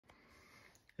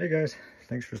Hey guys,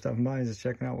 thanks for stopping by and just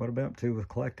checking out what I've been up to with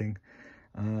collecting.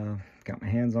 Got my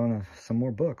hands on some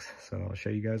more books, so I'll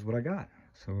show you guys what I got.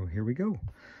 So here we go.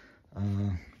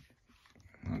 I'll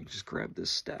just grab this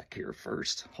stack here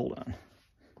first. Hold on.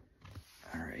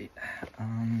 All right.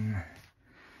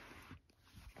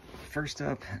 First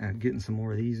up, getting some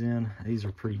more of these in. These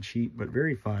are pretty cheap, but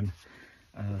very fun.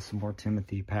 Some more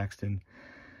Timothy Paxton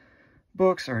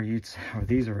books, or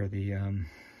these are the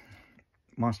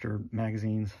monster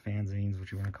magazines, fanzines,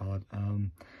 what you want to call it.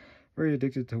 Very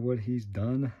addicted to what he's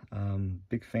done.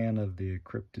 Big fan of the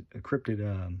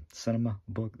Cryptid Cinema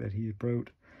book that he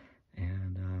wrote.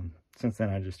 And since then,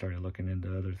 I just started looking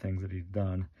into other things that he's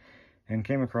done. And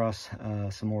came across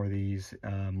some more of these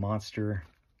monster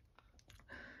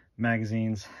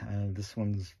magazines. This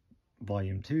one's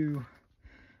volume 2.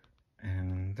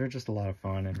 And they're just a lot of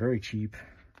fun and very cheap.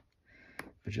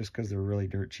 But just because they're really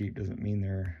dirt cheap doesn't mean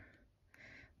they're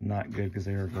not good, because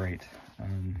they are great.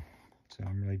 So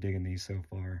I'm really digging these so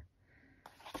far.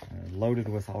 Loaded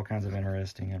with all kinds of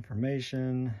interesting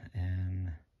information,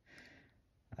 and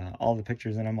all the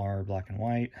pictures in them are black and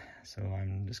white, so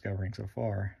I'm discovering so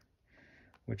far,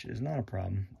 which is not a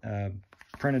problem.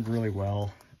 Printed really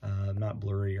well, not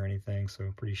blurry or anything,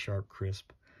 so pretty sharp,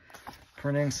 crisp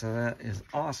printing, so that is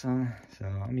awesome. So,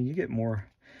 I mean, you get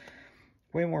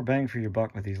way more bang for your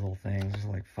buck with these little things. It's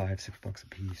like $5-6 a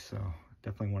piece, so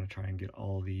definitely want to try and get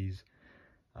all of these.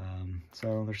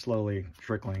 So they're slowly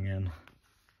trickling in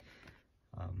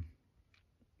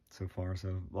so far.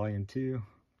 So volume 2.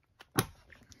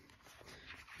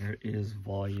 Here is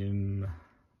volume,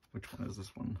 which one is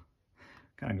this one?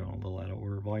 Kind of going a little out of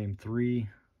order. Volume 3.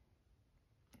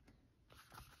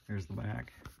 Here's the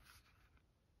back.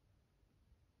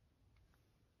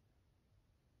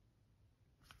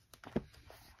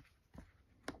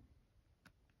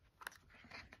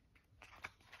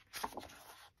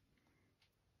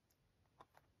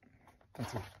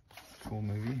 That's a cool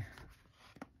movie.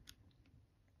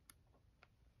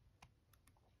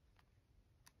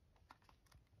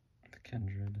 The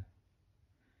Kindred.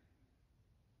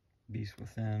 Beast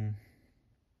Within.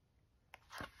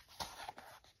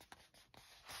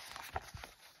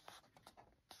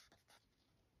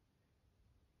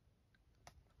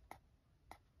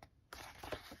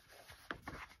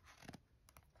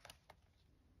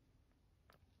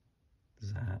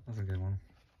 That's a good one.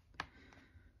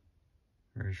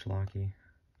 Very schlocky.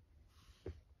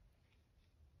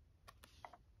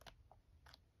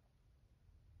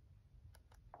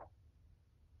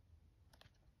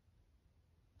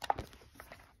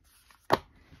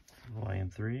 Volume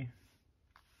 3.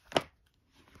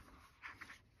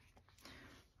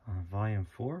 Volume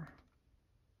 4.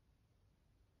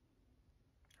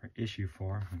 Or issue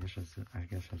 4, I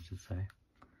guess I should say.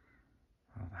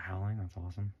 The Howling, that's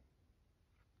awesome.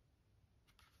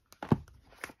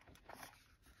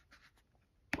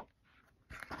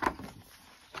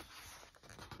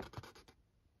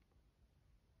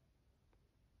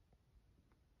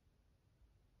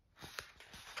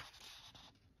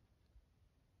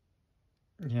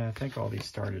 Yeah, I think all these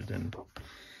started in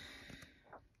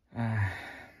a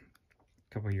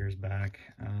couple years back.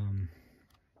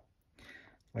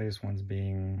 Latest one's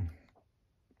being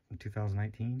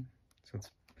 2019, so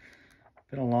it's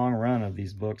been a long run of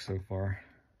these books so far.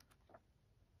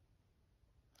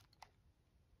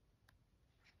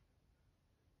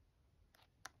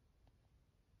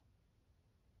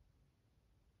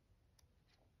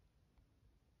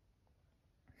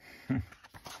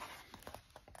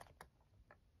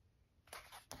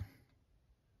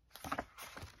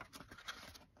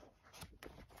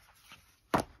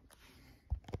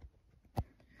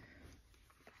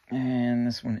 And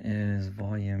this one is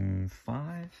volume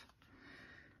 5.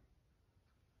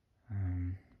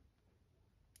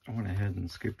 I went ahead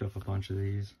and scooped up a bunch of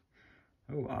these.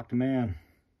 Oh, Octoman.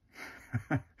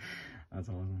 That's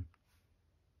awesome.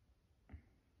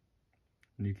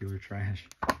 Nuclear Trash.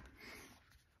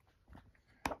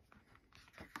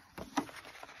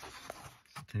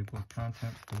 Table of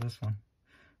contents for this one.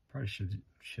 Probably should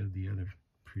show the other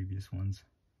previous ones.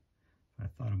 I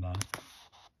thought about it.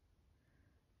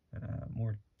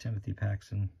 More Timothy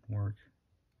Paxton work.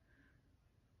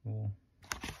 Cool.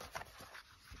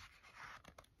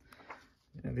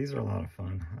 Yeah, these are a lot of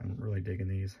fun. I'm really digging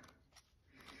these.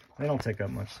 They don't take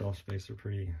up much shelf space. They're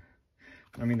pretty,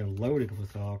 I mean, they're loaded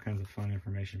with all kinds of fun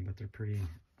information, but they're pretty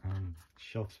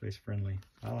shelf space friendly.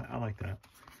 I like that.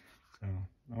 So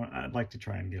I'd like to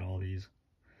try and get all these.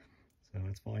 So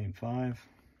that's volume 5.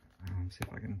 See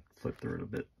if I can flip through it a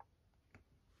bit.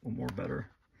 A little more better.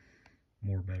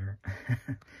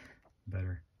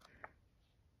 Better.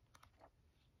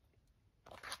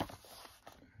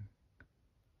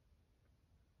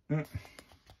 Some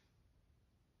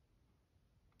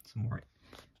more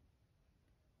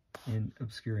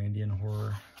obscure Indian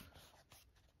horror.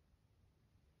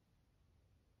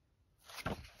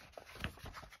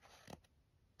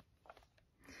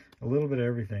 A little bit of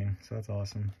everything, so that's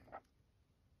awesome.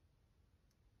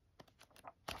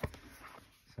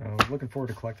 So looking forward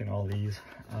to collecting all these.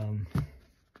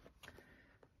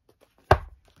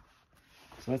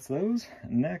 So that's those.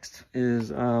 Next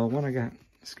is one I got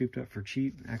scooped up for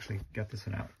cheap. Actually got this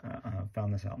one out,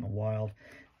 found this out in the wild.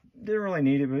 Didn't really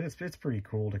need it, but it's pretty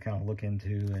cool to kind of look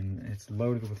into, and it's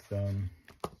loaded with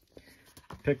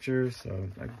pictures, so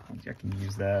I can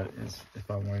use that as if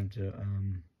I wanted to,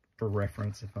 for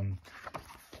reference. If I'm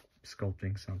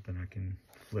sculpting something, I can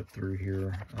flip through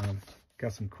here.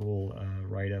 Got some cool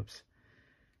write-ups,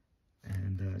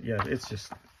 and yeah, it's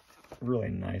just really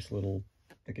nice little,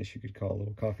 I guess you could call it a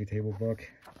little coffee table book.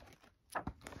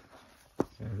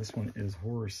 So this one is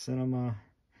Horror Cinema,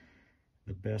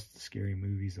 the best scary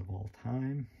movies of all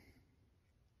time.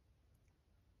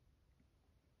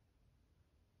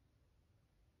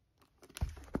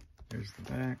 There's the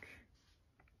back.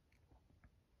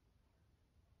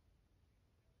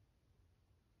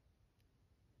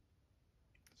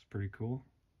 It's pretty cool.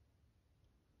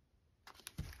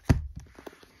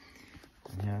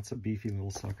 Yeah, it's a beefy little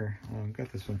sucker.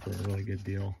 Got this one for a really good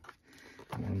deal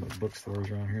at one of the bookstores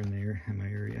around here in my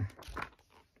area.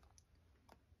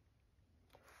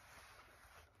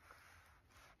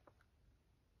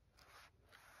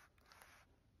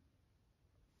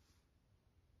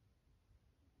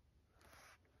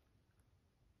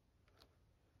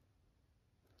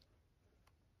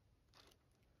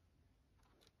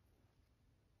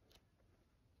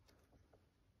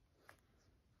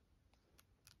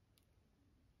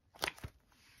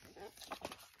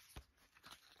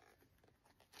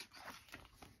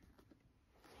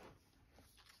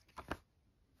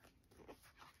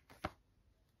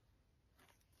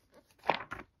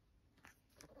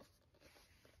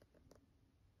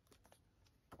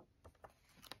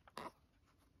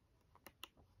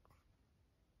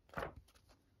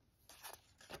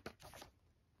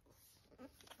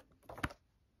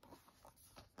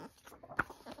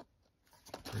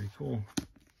 Pretty cool.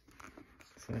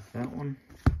 So that's that one.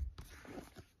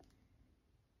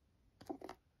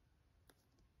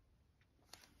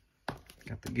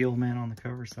 Got the Gill Man on the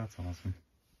cover, so that's awesome.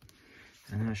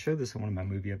 And I showed this in one of my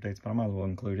movie updates, but I might as well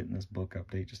include it in this book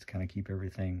update just to kind of keep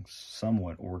everything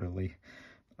somewhat orderly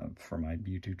for my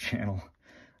YouTube channel.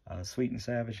 Sweet and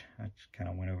Savage, I just kind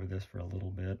of went over this for a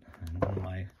little bit in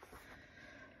one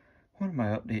of my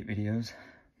update videos.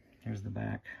 Here's the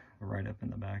back, right up in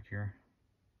the back here.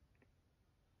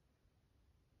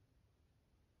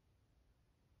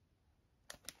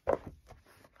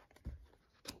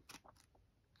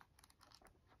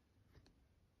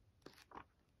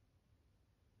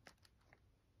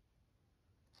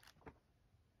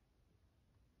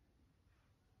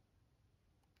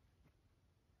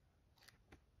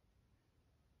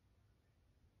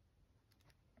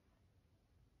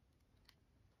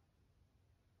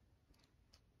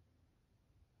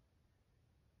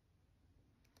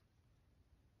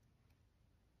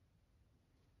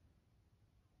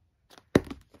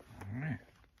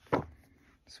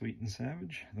 Sweet and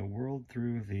Savage, The World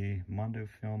Through the Mondo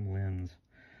Film Lens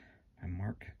by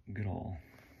Mark Goodall.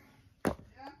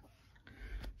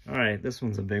 Alright, this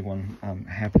one's a big one. I'm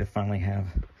happy to finally have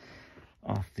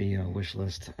off the wish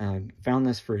list. Found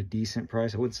this for a decent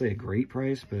price. I wouldn't say a great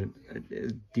price, but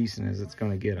as decent as it's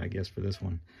going to get, I guess, for this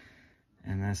one.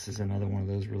 And this is another one of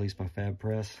those released by Fab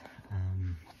Press.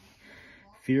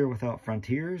 Fear Without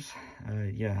Frontiers.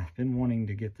 Yeah, I've been wanting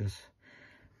to get this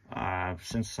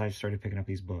since I started picking up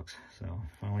these books. So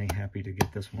finally happy to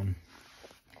get this one.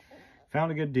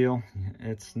 Found a good deal.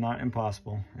 It's not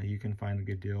impossible. You can find the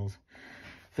good deals.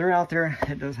 If they're out there,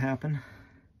 it does happen.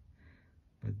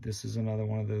 But this is another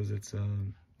one of those that's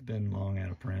been long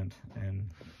out of print and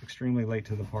extremely late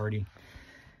to the party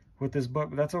with this book.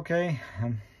 But that's okay.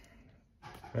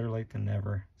 Better late than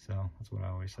never. So that's what I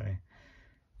always say.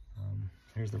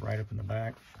 Here's the write-up in the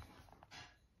back.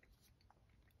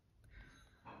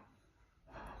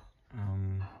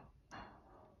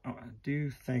 I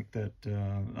do think that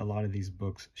a lot of these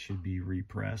books should be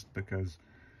repressed because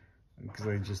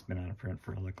they've just been out of print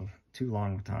for like too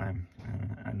long a time.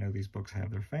 I know these books have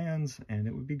their fans, and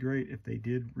it would be great if they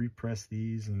did repress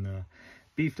these and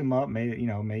beefed them up,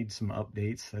 made some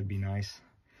updates. That'd be nice.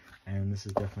 And this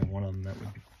is definitely one of them that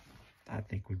I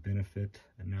think would benefit.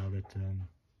 And now that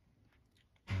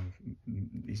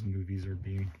these movies are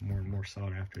being more and more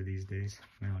sought after these days,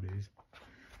 nowadays.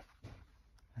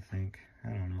 I think. I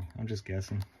don't know. I'm just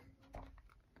guessing.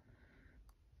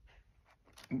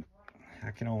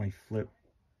 I can only flip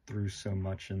through so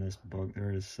much in this book.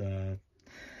 There is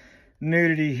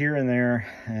nudity here and there,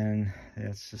 and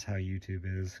that's just how YouTube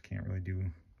is. Can't really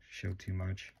show too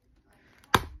much.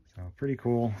 So pretty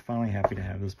cool. Finally happy to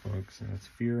have this book. So it's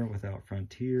Fear Without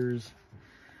Frontiers.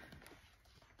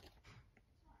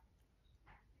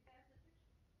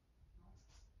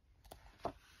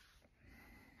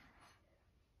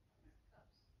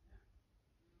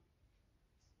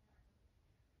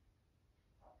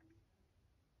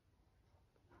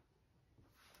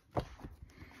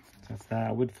 That's that.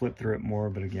 I would flip through it more,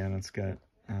 but again, it's got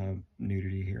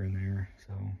nudity here and there.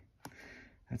 So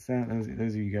that's that.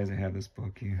 Those of you guys that have this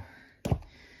book, you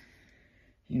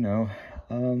know.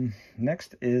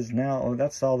 Next is now,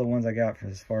 that's all the ones I got for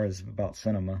as far as about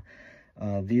cinema.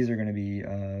 These are going to be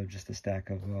just a stack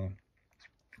of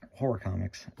horror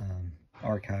comics,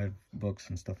 archive books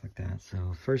and stuff like that.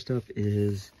 So first up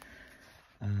is,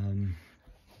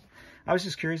 I was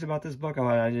just curious about this book.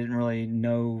 I didn't really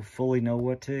fully know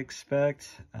what to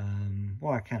expect.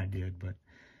 Well, I kind of did, but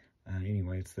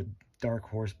anyway, it's the Dark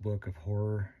Horse Book of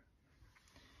Horror.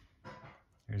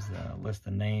 Here's the list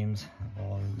of names of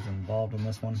all who's involved in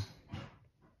this one. So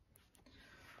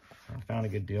I found a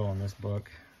good deal on this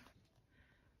book.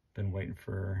 Been waiting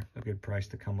for a good price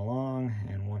to come along,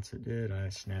 and once it did, I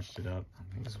snatched it up.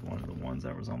 It was one of the ones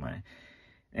that was on my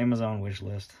Amazon wish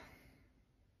list.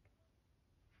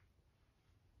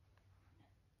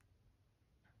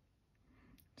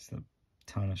 Just a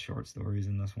ton of short stories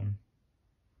in this one.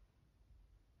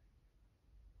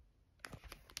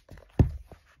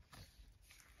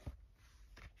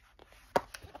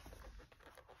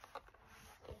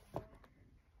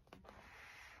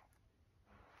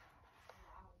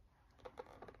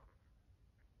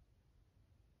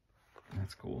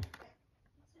 That's cool.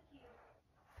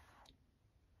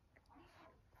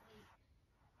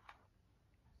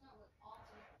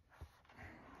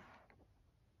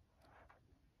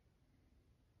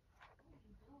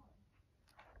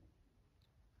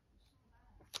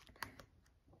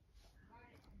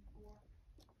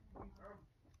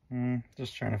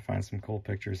 Just trying to find some cool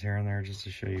pictures here and there just to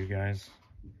show you guys.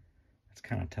 It's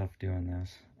kind of tough doing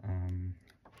this. Kind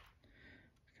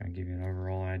of give you an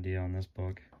overall idea on this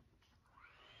book.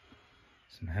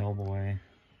 Some Hellboy.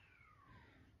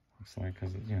 Looks like,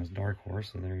 because you know, it's Dark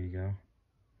Horse, so there you go.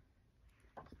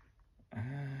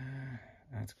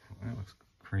 That's cool. That looks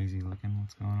crazy looking.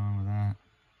 What's going on with that?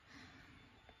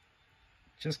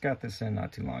 Just got this in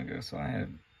not too long ago, so I have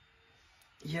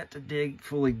yet to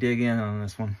fully dig in on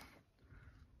this one.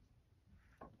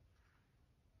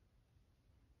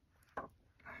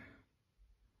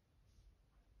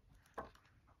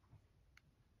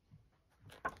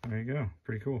 There you go.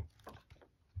 Pretty cool.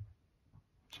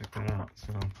 Check that out.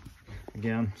 So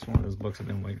again, it's one of those books I've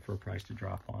been waiting for a price to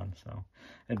drop on. So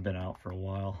it had been out for a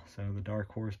while. So the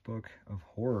Dark Horse Book of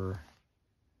Horror.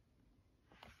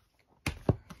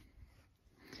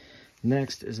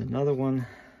 Next is another one.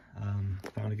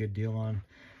 Found a good deal on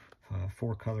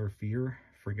 4-Color Fear,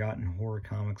 Forgotten Horror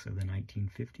Comics of the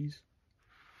 1950s.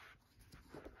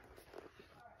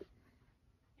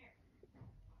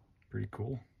 Pretty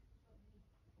cool.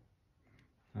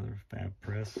 Another Fab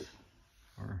Press,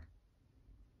 or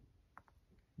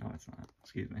no, it's not.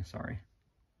 Excuse me, sorry.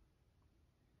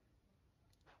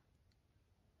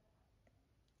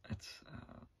 It's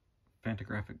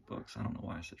Fantagraphic Books. I don't know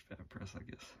why I said Fab Press. I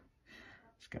guess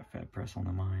it's got Fab Press on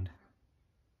the mind.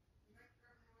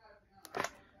 There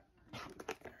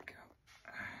we go.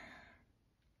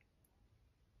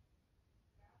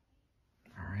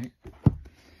 All right.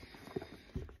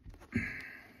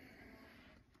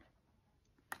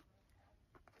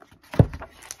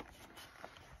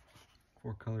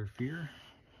 4-Color Fear.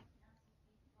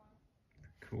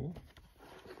 Cool.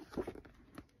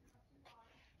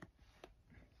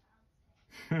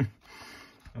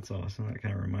 That's awesome. That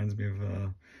kind of reminds me of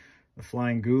the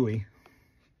Flying Ghoulie.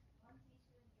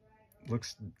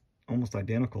 Looks almost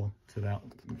identical to that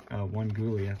one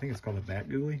Ghoulie. I think it's called a Bat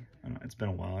Ghoulie. I don't know, it's been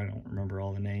a while. I don't remember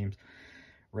all the names.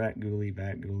 Rat Ghoulie,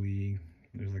 Bat Ghoulie.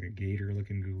 There's like a gator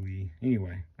looking Ghoulie.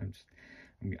 Anyway, I'm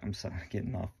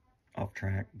getting off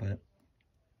track, but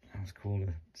that was cool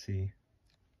to see.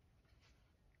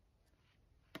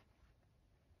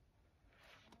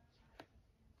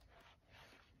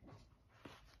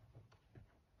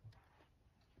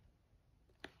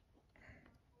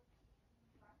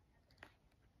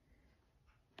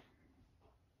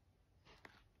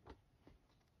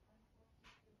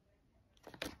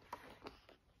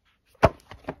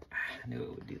 I knew it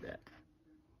would do that.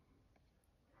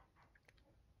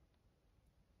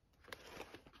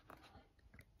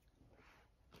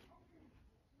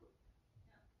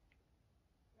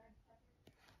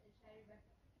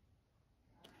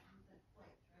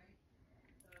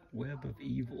 Web of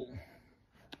Evil.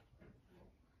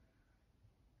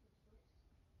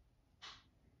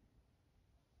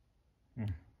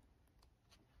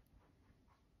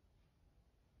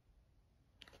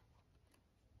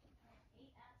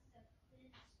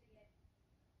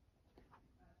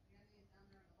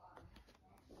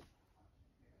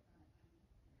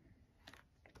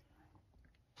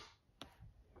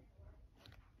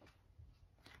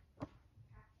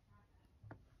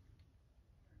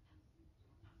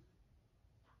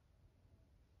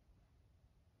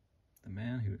 The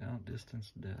Man Who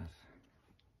Outdistanced Death.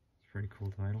 It's a pretty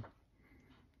cool title.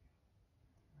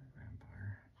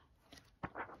 Vampire.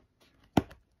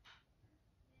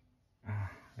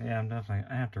 Yeah,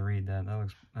 I have to read that.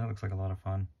 That looks like a lot of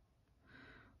fun.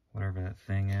 Whatever that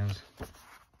thing is.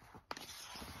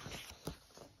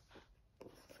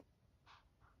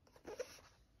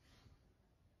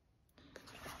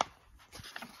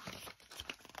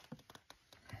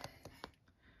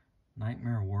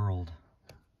 Nightmare World.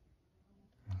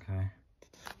 Okay.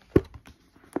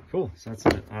 Cool. So that's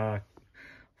it.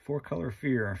 4-Color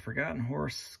Fear, Forgotten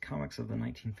Horse Comics of the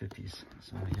 1950s.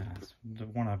 So yeah, it's the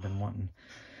one I've been wanting.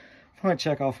 Probably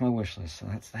check off my wish list. So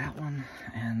that's that one.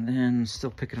 And then still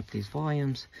picking up these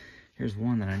volumes. Here's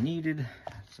one that I needed.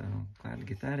 So glad to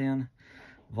get that in.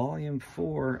 Volume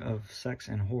 4 of Sex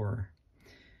and Horror.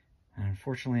 And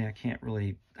unfortunately, I can't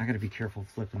really, I got to be careful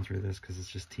flipping through this because it's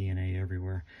just TNA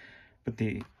everywhere. But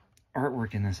the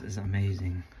artwork in this is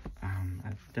amazing. I'm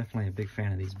definitely a big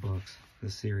fan of these books,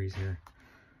 this series here.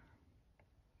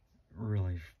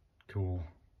 Really cool.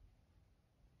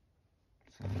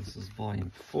 So this is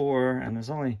volume 4, and there's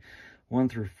only 1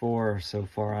 through 4 so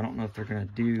far. I don't know if they're going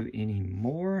to do any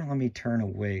more. Let me turn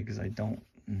away because I don't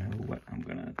know what I'm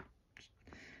going to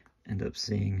end up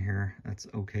seeing here. That's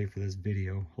okay for this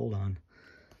video. Hold on.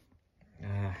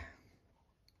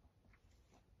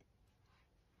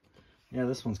 Yeah,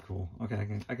 this one's cool. Okay,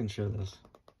 I can show this.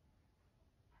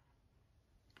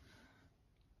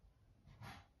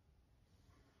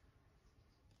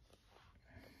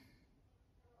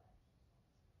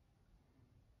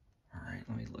 Alright,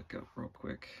 let me look up real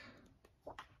quick.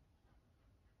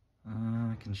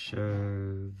 I can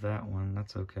show that one.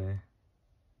 That's okay.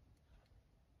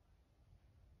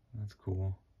 That's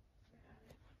cool.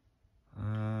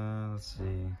 Let's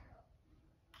see.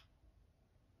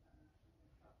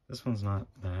 This one's not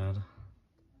bad.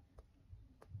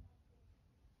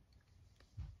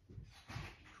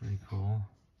 Pretty cool.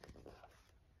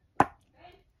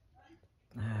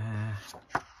 Yeah,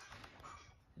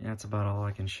 that's about all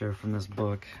I can show from this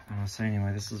book. So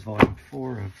anyway, this is volume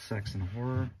 4 of Sex and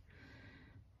Horror.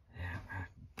 Yeah, I'm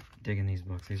digging these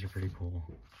books. These are pretty cool.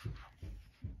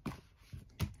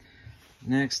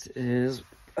 Next is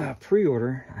a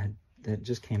pre-order that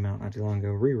just came out not too long ago,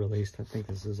 re-released. I think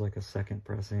this is like a second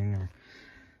pressing, or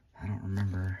I don't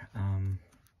remember. I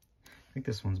think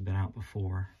this one's been out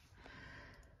before.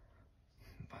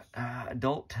 But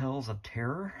Adult Tales of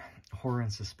Terror, Horror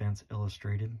and Suspense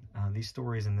Illustrated. These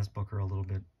stories in this book are a little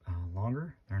bit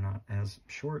longer. They're not as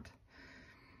short.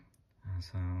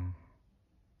 So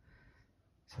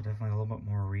definitely a little bit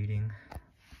more reading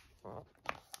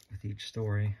with each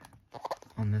story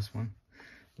on this one.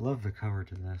 Love the cover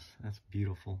to this. That's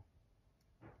beautiful.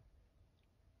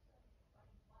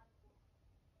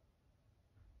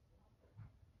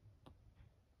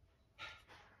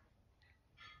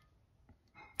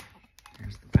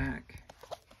 Here's the back.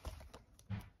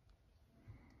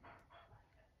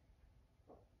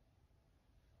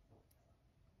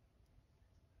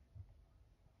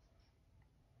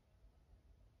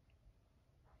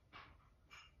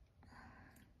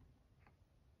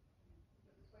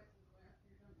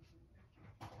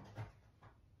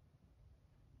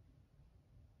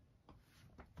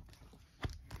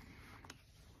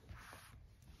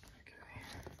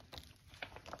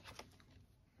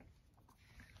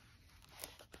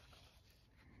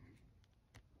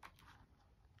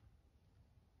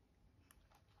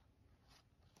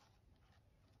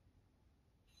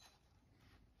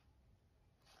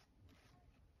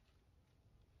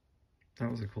 That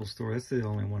was a cool story. That's the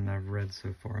only one I've read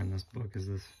so far in this book, is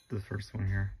the first one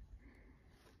here.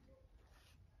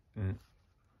 But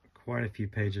quite a few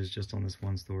pages just on this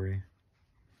one story.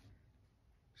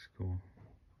 It's cool.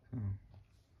 So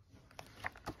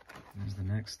there's the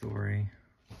next story.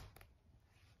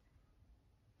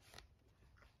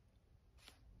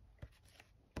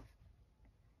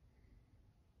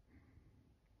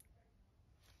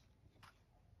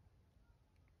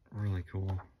 Really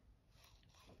cool.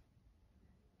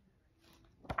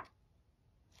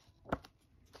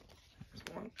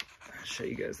 There's one. I'll show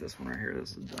you guys this one right here.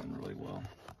 This is done really well.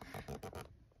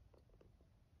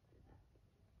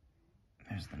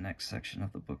 There's the next section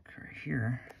of the book right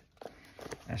here,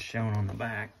 as shown on the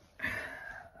back.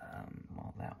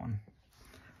 Well, that one.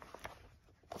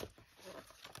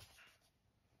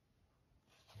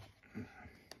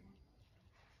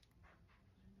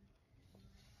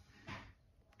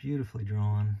 Beautifully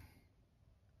drawn,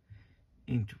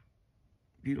 inked,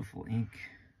 beautiful ink.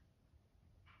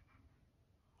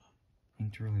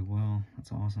 Inked really well.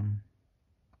 That's awesome.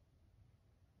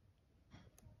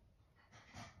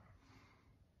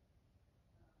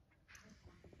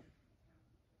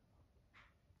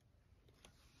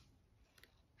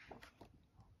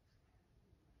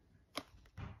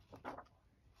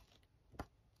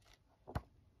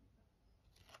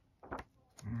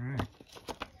 All right,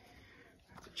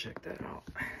 have to check that out.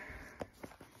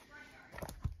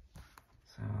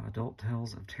 So, Adult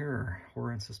Tales of Terror,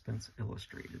 Horror and Suspense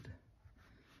Illustrated.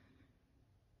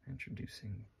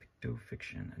 Introducing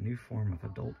Picto-Fiction, a new form of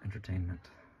adult entertainment.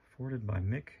 Forwarded by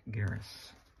Mick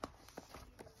Garris.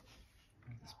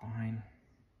 The spine.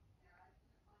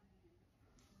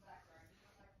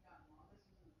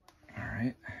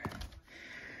 Alright.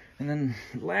 And then,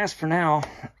 last for now,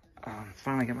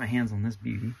 finally got my hands on this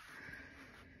beauty.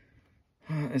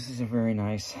 This is a very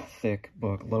nice, thick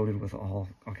book, loaded with all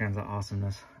kinds of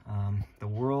awesomeness. The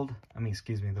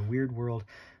Weird World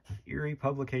of Eerie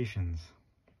Publications.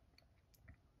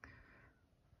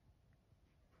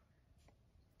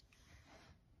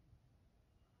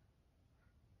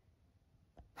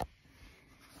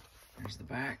 There's the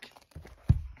back. You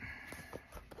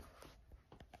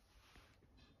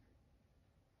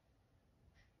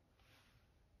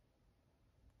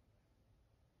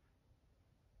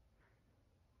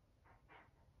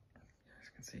guys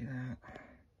can see that.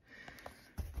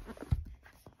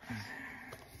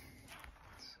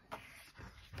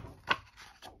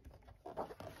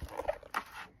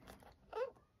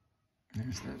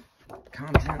 There's the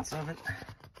contents of it.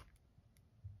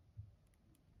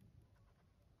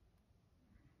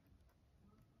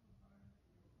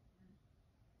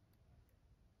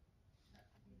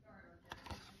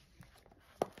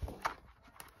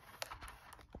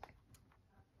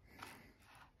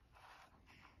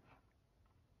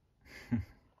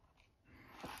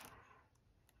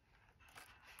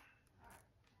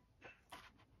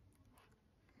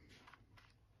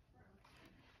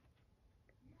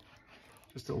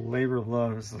 Just a labor of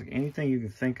love. It's like anything you can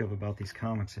think of about these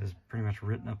comics is pretty much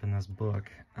written up in this book.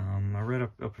 I read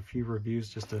up a few reviews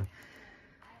just to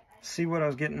see what I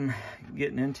was getting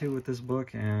into with this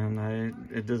book, and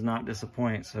it does not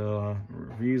disappoint. So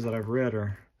reviews that I've read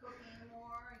are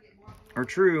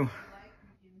true.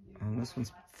 This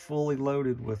one's fully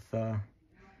loaded with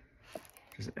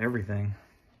just everything.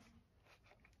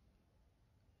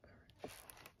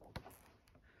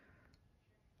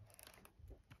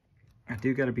 I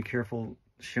do got to be careful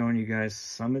showing you guys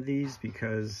some of these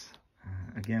because,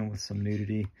 again, with some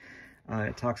nudity,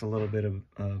 it talks a little bit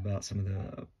about some of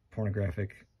the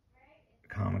pornographic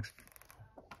comics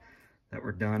that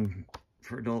were done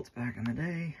for adults back in the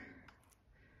day.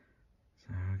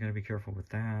 So I got to be careful with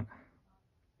that.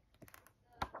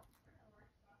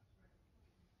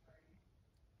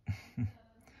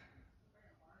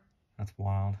 That's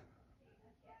wild.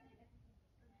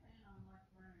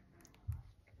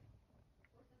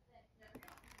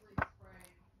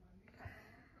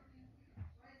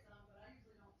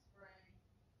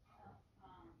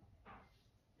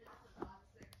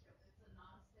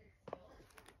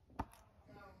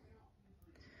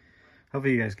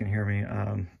 Hopefully you guys can hear me.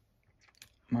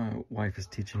 My wife is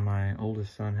teaching my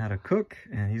oldest son how to cook,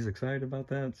 and he's excited about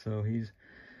that. So he's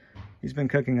been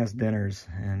cooking us dinners,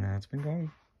 and it's been going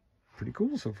pretty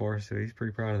cool so far. So he's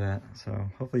pretty proud of that. So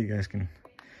hopefully you guys can.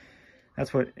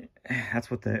 That's what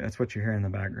you hear in the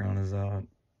background is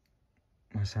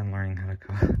my son learning how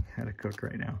to cook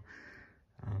right now.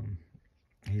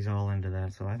 He's all into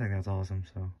that, so I think that's awesome.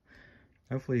 So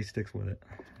hopefully he sticks with it.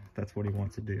 That's what he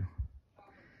wants to do.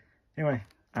 Anyway,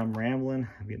 I'm rambling.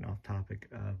 I'm getting off topic.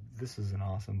 This is an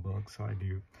awesome book, so I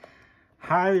do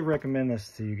highly recommend this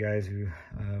to you guys who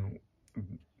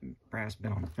perhaps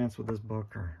been on the fence with this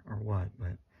book or what,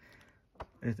 but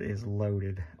it is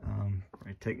loaded.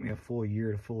 It take me a full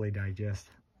year to fully digest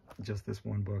just this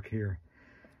one book here.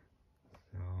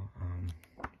 So,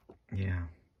 yeah.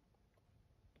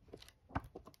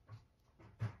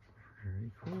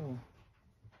 Very cool.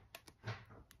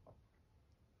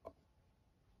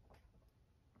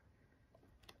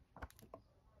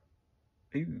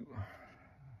 Ooh.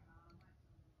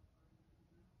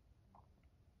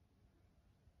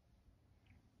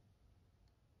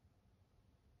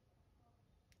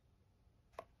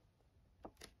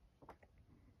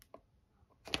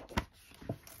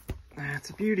 That's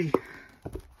a beauty.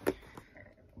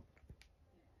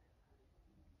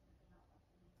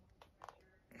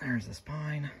 There's the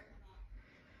spine.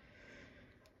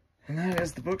 And that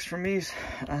is the books from me.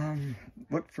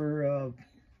 Look for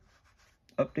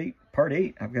update part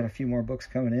 8. I've got a few more books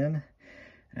coming in.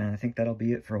 And I think that'll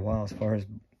be it for a while as far as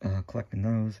collecting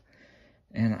those.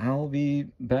 And I'll be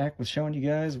back with showing you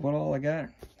guys what all I got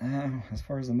as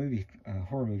far as the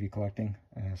horror movie collecting.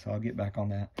 So I'll get back on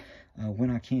that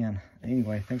when I can.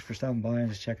 Anyway, thanks for stopping by and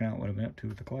just checking out what I've been up to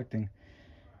with the collecting.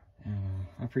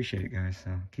 I appreciate it, guys.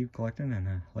 So keep collecting,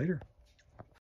 and later.